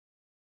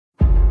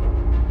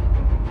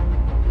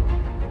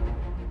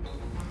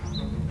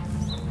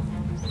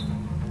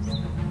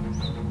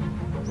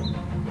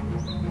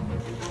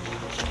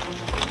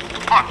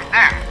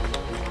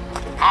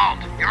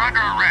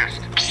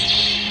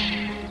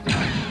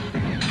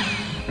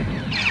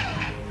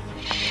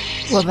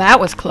Well, that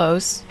was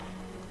close.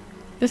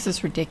 This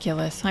is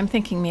ridiculous. I'm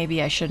thinking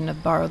maybe I shouldn't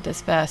have borrowed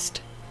this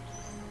vest.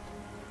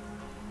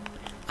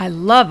 I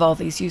love all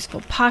these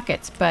useful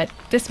pockets, but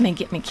this may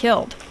get me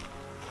killed.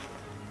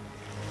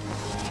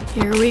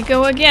 Here we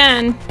go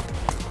again.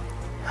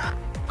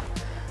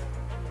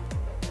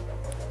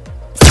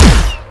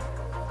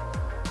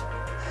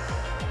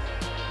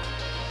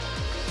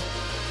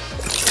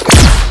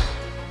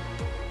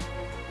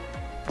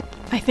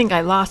 I think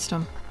I lost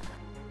them.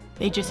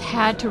 They just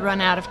had to run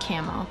out of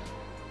camo.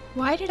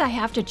 Why did I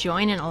have to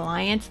join an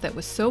alliance that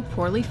was so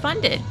poorly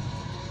funded?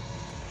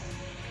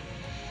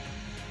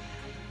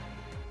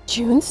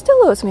 June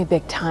still owes me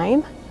big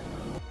time.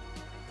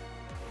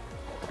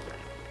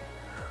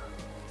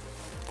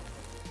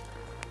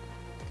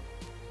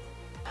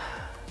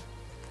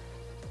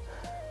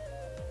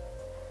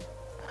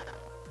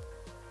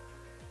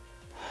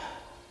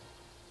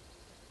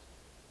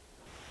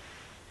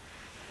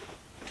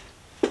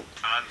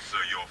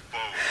 Answer your foe.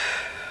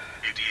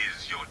 It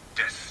is your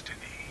destiny.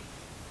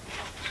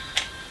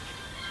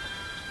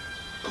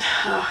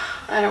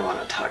 I don't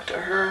want to talk to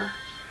her.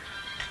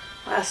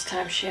 Last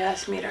time she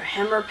asked me to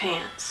hem her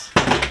pants.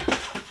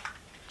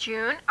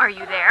 June, are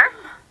you there?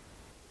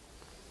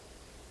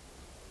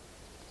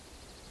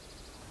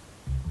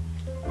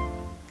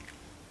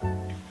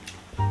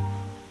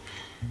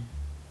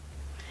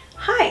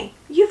 Hi,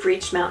 you've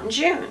reached Mountain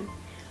June.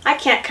 I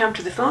can't come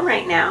to the phone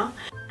right now,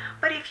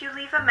 but if you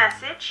leave a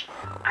message,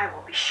 I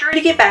will be sure to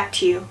get back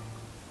to you.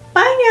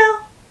 Bye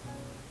now.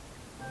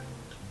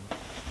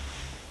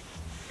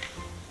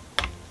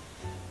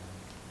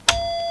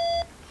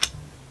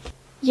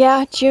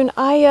 Yeah, June,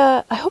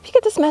 I hope you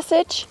get this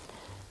message.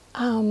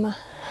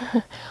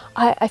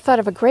 I thought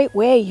of a great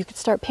way you could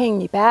start paying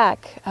me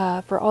back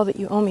for all that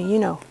you owe me. You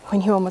know,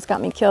 when you almost got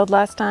me killed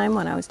last time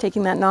when I was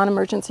taking that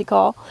non-emergency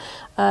call.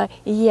 Just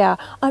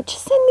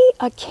send me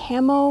a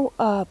camo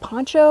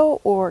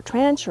poncho or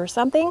trench or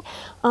something,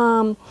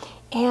 and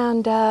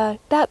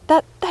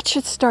that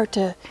should start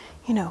to,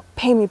 you know,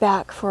 pay me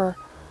back for,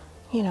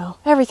 you know,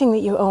 everything that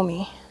you owe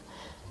me.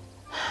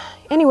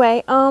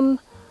 Anyway,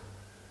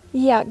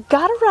 yeah,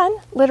 gotta run,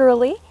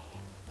 literally,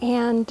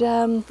 and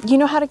you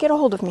know how to get a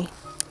hold of me.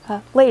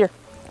 Later.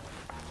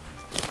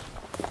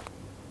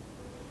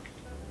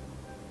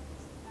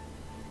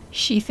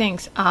 She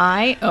thinks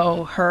I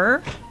owe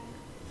her?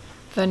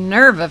 The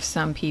nerve of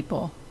some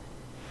people.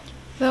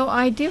 Though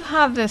I do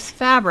have this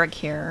fabric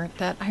here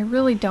that I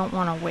really don't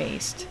want to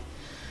waste.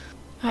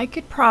 I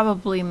could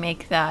probably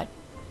make that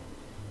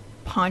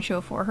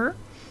poncho for her.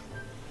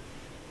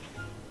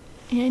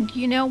 And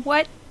you know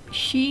what?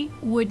 She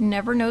would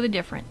never know the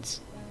difference.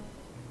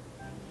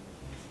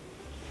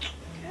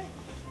 Okay.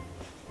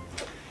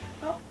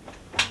 Well.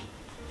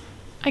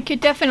 I could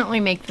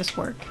definitely make this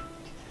work.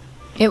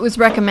 It was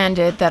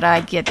recommended that I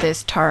get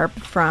this tarp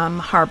from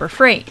Harbor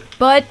Freight,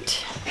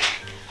 but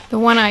the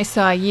one I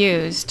saw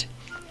used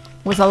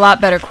was a lot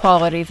better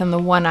quality than the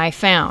one I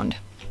found.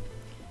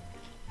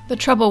 The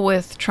trouble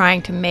with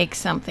trying to make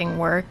something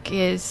work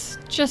is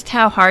just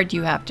how hard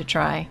you have to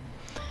try.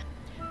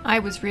 I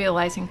was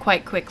realizing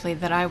quite quickly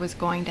that I was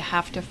going to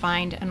have to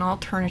find an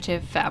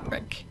alternative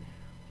fabric.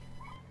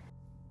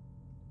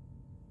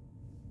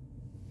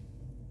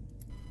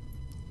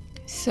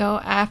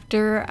 So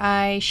after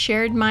I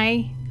shared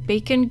my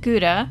bacon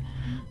Gouda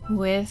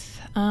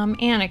with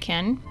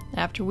Anakin,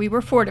 after we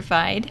were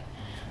fortified,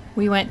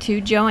 we went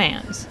to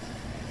Joann's,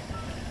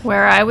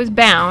 where I was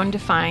bound to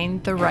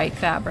find the right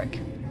fabric.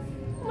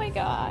 Oh my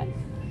God.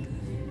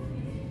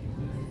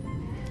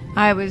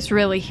 I was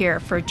really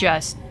here for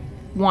just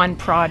one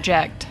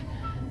project,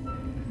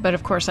 but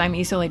of course I'm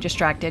easily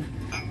distracted.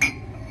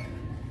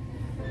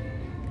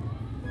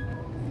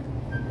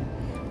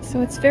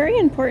 So it's very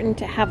important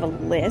to have a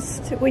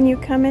list when you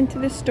come into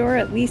the store,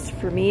 at least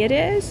for me it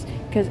is,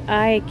 because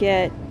I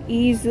get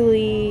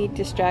easily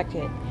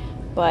distracted.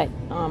 But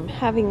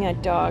having a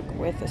dog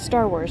with a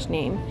Star Wars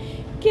name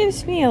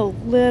gives me a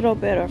little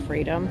bit of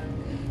freedom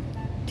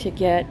to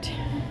get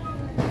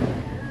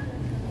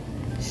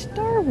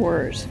Star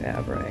Wars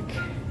fabric.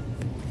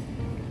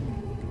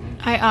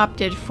 I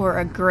opted for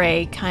a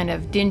gray, kind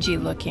of dingy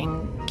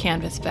looking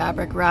canvas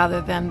fabric rather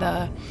than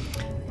the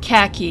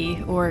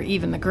khaki or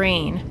even the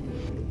green.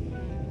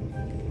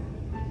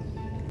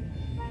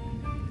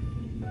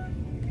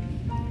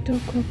 Too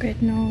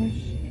crooked nose.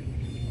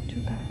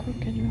 Too got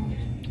crooked nose.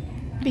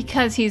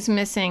 Because he's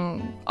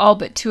missing all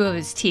but 2 of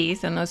his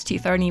teeth, and those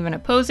teeth aren't even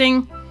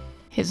opposing,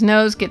 his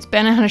nose gets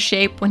bent out of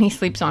shape when he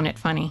sleeps on it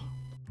funny.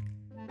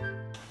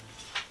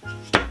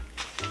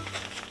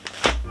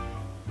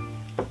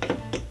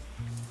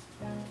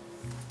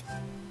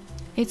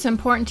 It's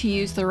important to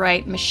use the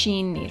right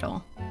machine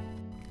needle.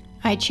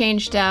 I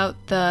changed out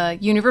the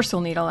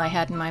universal needle I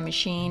had in my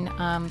machine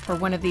for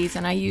one of these,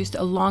 and I used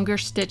a longer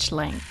stitch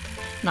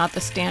length, not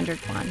the standard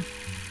one.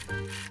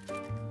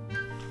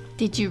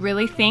 Did you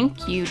really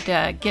think you'd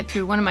get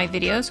through one of my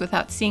videos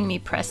without seeing me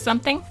press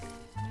something?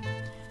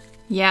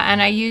 Yeah,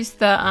 and I used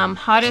the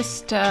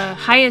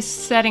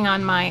highest setting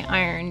on my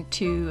iron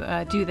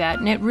to do that,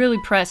 and it really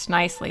pressed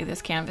nicely,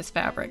 this canvas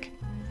fabric.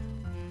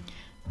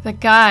 The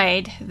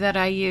guide that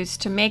I used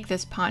to make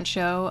this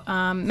poncho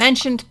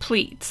mentioned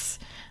pleats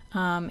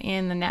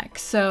in the neck,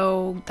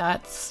 so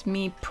that's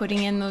me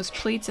putting in those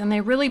pleats, and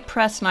they really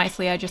pressed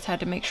nicely. I just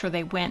had to make sure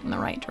they went in the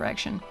right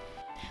direction.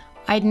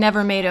 I'd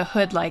never made a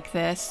hood like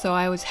this, so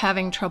I was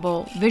having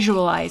trouble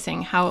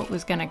visualizing how it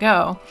was going to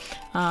go.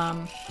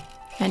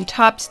 And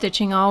top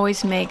stitching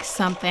always makes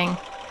something,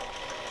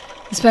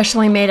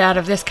 especially made out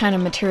of this kind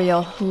of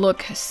material,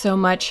 look so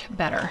much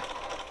better.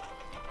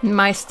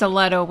 My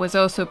stiletto was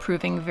also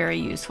proving very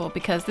useful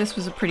because this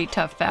was a pretty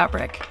tough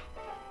fabric.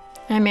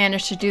 I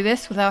managed to do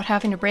this without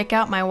having to break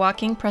out my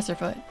walking presser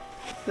foot.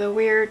 The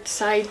weird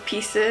side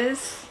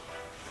pieces,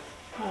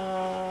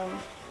 and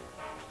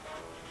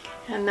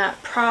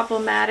that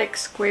problematic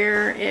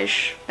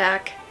square-ish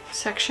back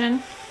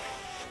section,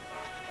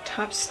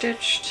 top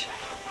stitched,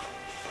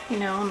 you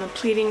know, on the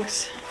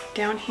pleatings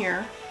down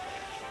here.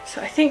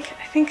 So I think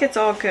it's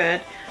all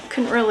good.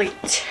 Couldn't really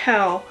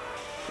tell.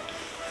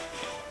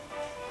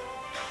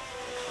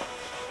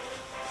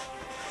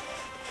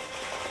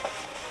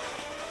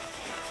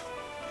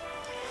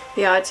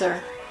 The odds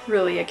are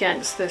really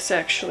against this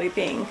actually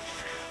being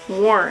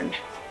worn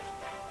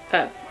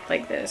up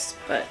like this,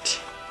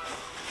 but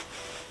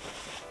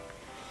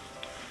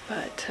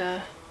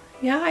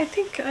yeah, I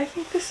think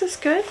this is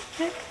good.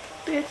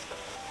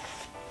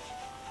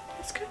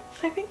 It's good,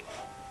 I think.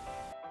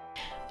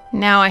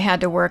 Now I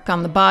had to work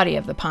on the body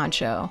of the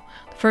poncho.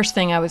 The first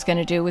thing I was going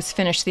to do was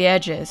finish the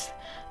edges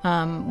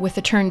with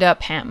the turned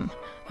up hem.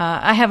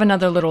 I have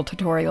another little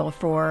tutorial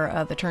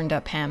for the turned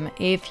up hem.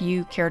 If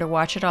you care to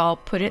watch it, I'll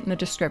put it in the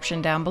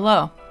description down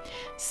below.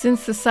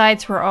 Since the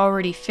sides were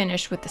already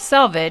finished with the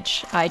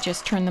selvage, I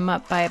just turned them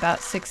up by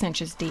about 6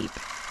 inches deep.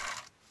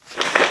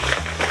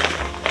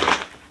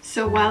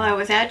 So while I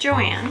was at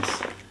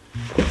Joann's,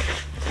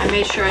 I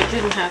made sure I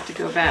didn't have to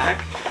go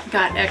back,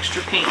 got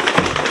extra paint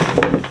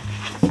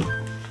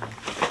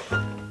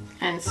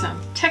and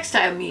some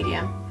textile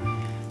medium.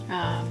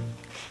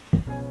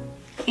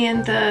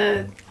 In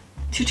the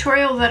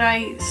tutorial that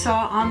I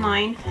saw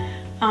online,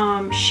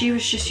 she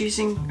was just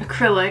using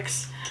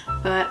acrylics,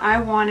 but I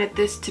wanted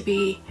this to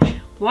be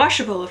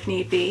washable if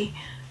need be,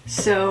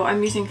 so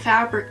I'm using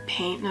fabric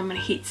paint and I'm going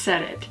to heat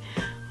set it.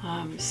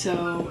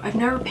 So I've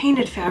never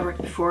painted fabric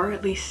before,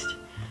 at least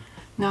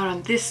not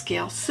on this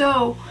scale,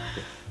 so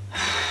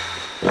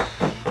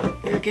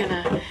you're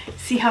gonna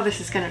see how this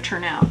is gonna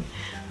turn out.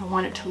 I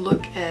want it to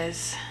look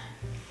as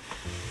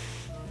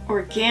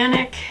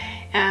organic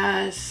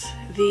as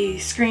the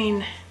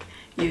screen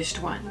used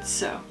one,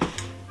 so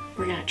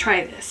we're gonna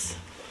try this.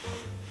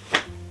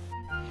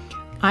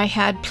 I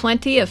had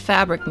plenty of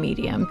fabric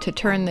medium to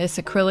turn this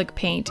acrylic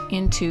paint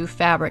into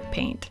fabric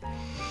paint.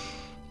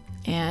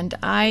 And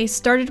I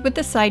started with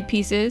the side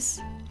pieces,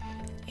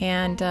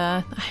 and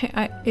I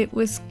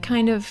was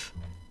kind of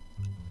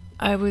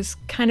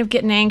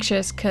getting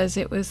anxious because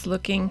it was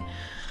looking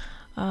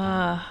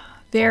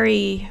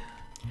very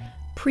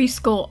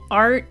preschool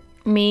art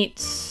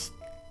meets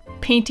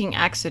painting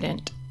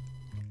accident.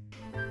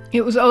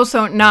 It was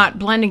also not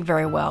blending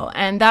very well,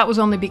 and that was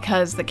only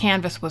because the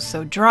canvas was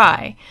so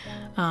dry.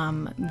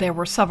 There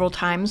were several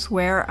times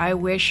where I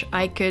wish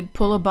I could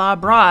pull a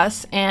Bob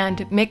Ross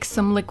and mix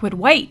some liquid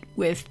white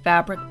with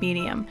fabric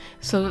medium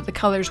so that the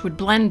colors would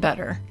blend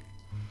better.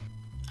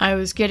 I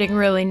was getting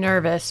really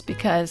nervous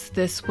because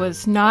this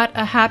was not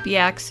a happy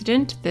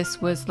accident. This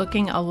was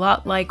looking a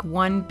lot like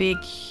one big,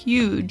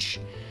 huge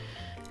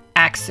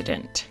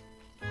accident.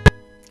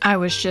 I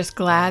was just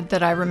glad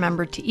that I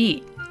remembered to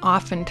eat.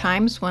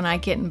 Oftentimes when I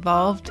get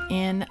involved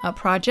in a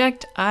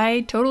project,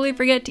 I totally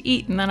forget to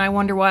eat, and then I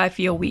wonder why I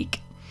feel weak.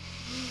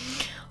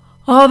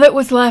 All that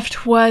was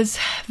left was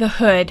the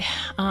hood.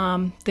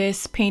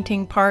 This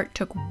painting part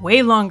took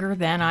way longer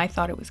than I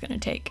thought it was going to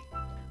take.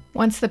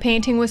 Once the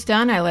painting was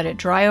done, I let it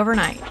dry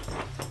overnight.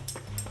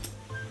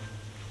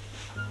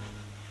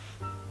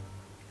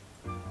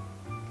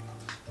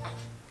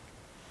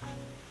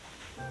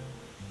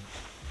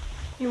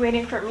 You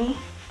waiting for me?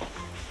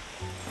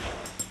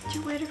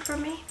 You waiting for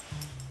me?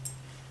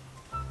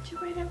 You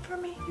waiting for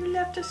me? You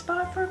left a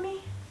spot for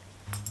me?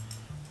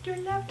 You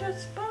left a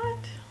spot?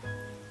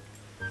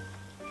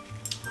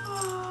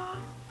 Oh,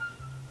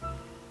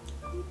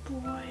 good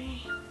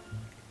boy.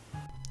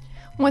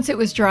 Once it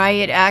was dry,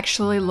 it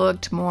actually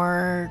looked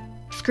more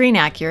screen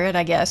accurate,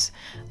 I guess.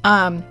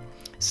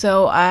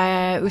 So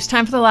it was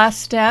time for the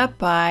last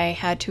step. I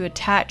had to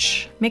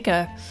make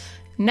a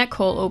neck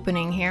hole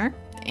opening here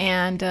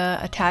and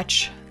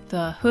attach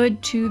the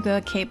hood to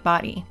the cape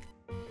body.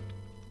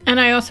 And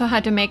I also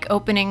had to make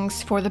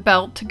openings for the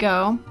belt to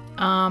go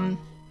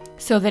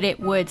so that it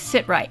would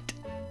sit right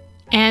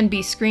and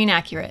be screen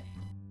accurate.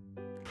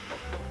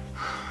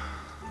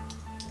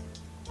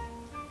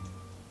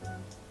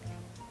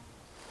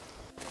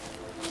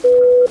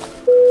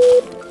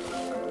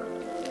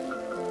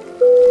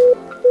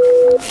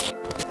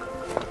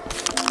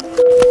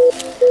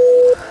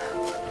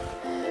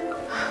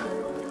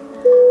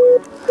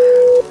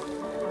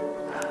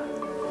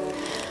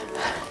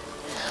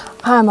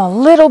 I'm a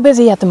little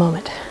busy at the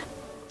moment.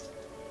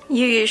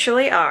 You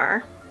usually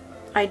are.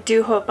 I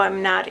do hope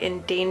I'm not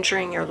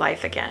endangering your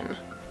life again.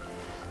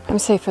 I'm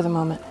safe for the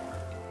moment.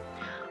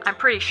 I'm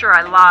pretty sure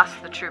I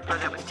lost the trooper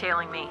that was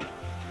tailing me.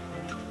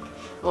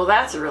 Well,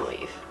 that's a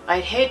relief.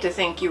 I'd hate to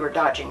think you were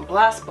dodging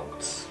blast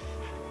bolts.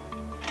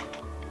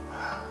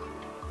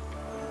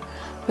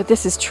 But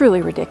this is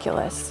truly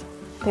ridiculous.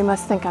 They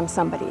must think I'm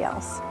somebody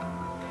else.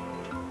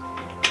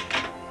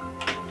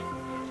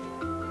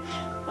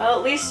 Well,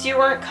 at least you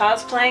weren't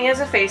cosplaying as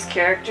a face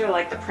character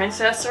like the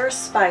princess or a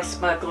spy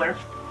smuggler.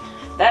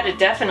 That'd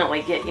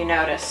definitely get you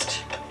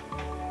noticed.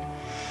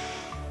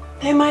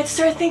 They might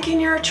start thinking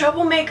you're a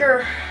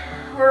troublemaker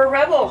or a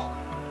rebel.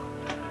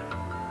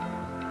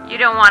 You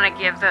don't want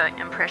to give the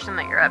impression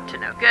that you're up to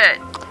no good.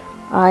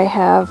 I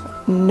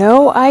have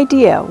no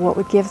idea what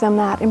would give them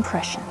that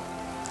impression.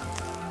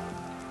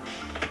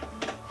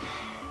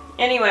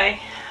 Anyway,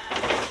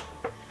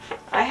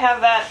 I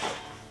have that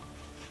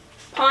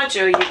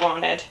poncho you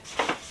wanted.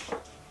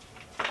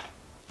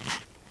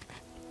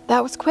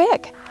 That was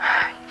quick.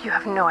 You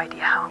have no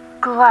idea how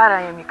glad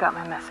I am you got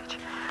my message.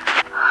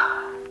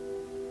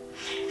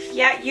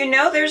 Yeah, you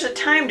know there's a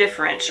time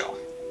differential.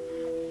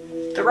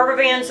 The rubber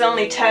bands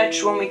only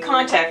touch when we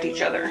contact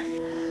each other.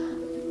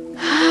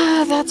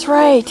 That's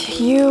right.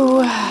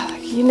 You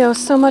know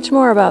so much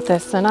more about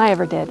this than I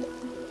ever did.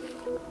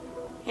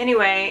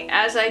 Anyway,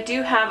 as I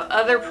do have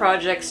other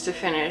projects to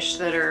finish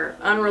that are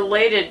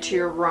unrelated to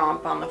your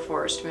romp on the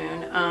Forest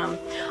Moon,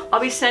 I'll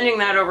be sending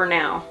that over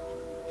now.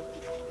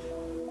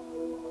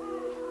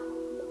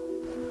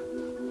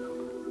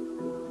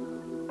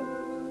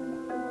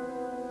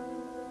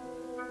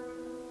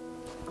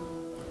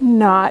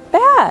 Not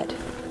bad.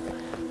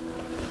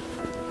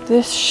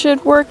 This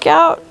should work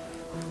out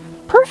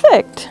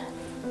perfect.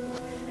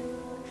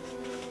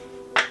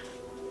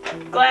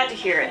 Glad to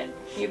hear it.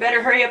 You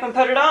better hurry up and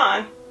put it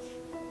on.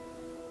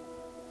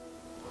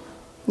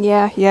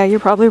 Yeah, you're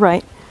probably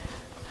right.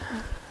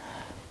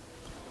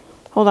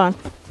 Hold on.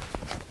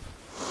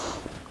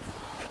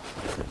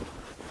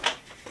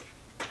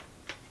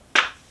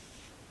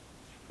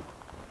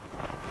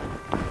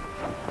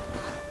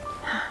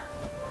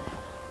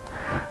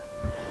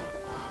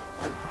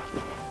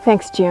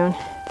 Thanks, June.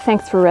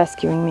 Thanks for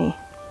rescuing me.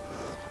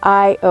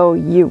 I owe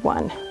you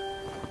one.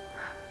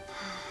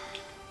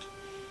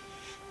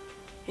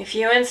 If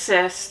you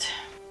insist.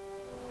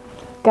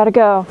 Gotta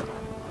go.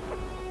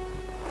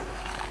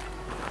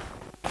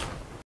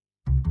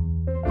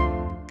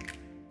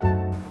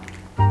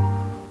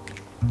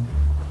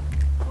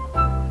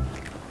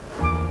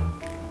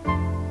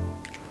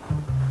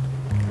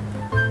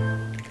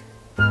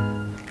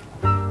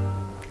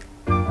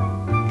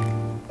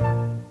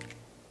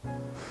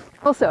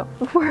 Also,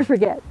 before I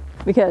forget,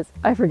 because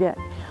I forget,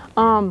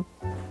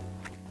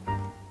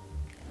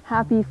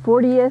 happy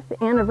 40th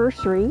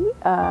anniversary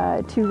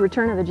to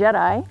Return of the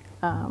Jedi,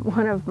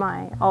 one of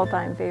my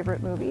all-time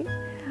favorite movies.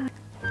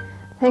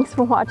 Thanks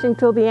for watching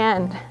till the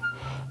end.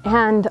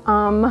 And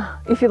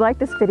if you like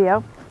this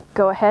video,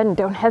 go ahead and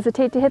don't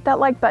hesitate to hit that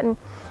like button.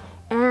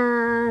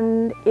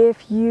 And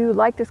if you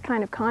like this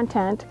kind of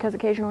content, because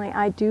occasionally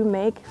I do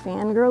make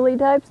fangirly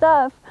type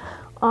stuff,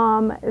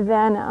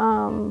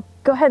 then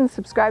go ahead and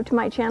subscribe to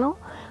my channel.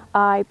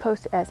 I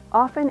post as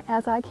often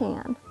as I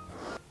can.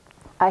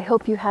 I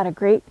hope you had a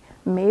great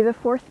May the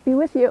 4th be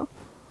with you.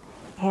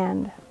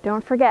 And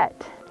don't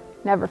forget,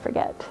 never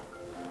forget,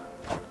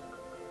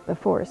 the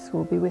Force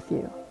will be with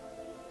you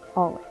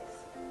always.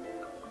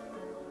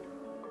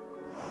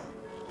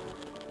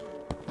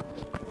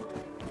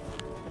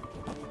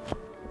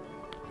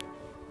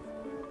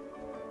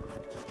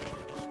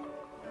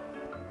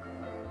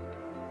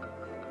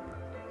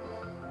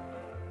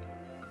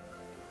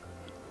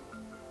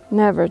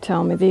 Never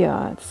tell me the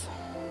odds.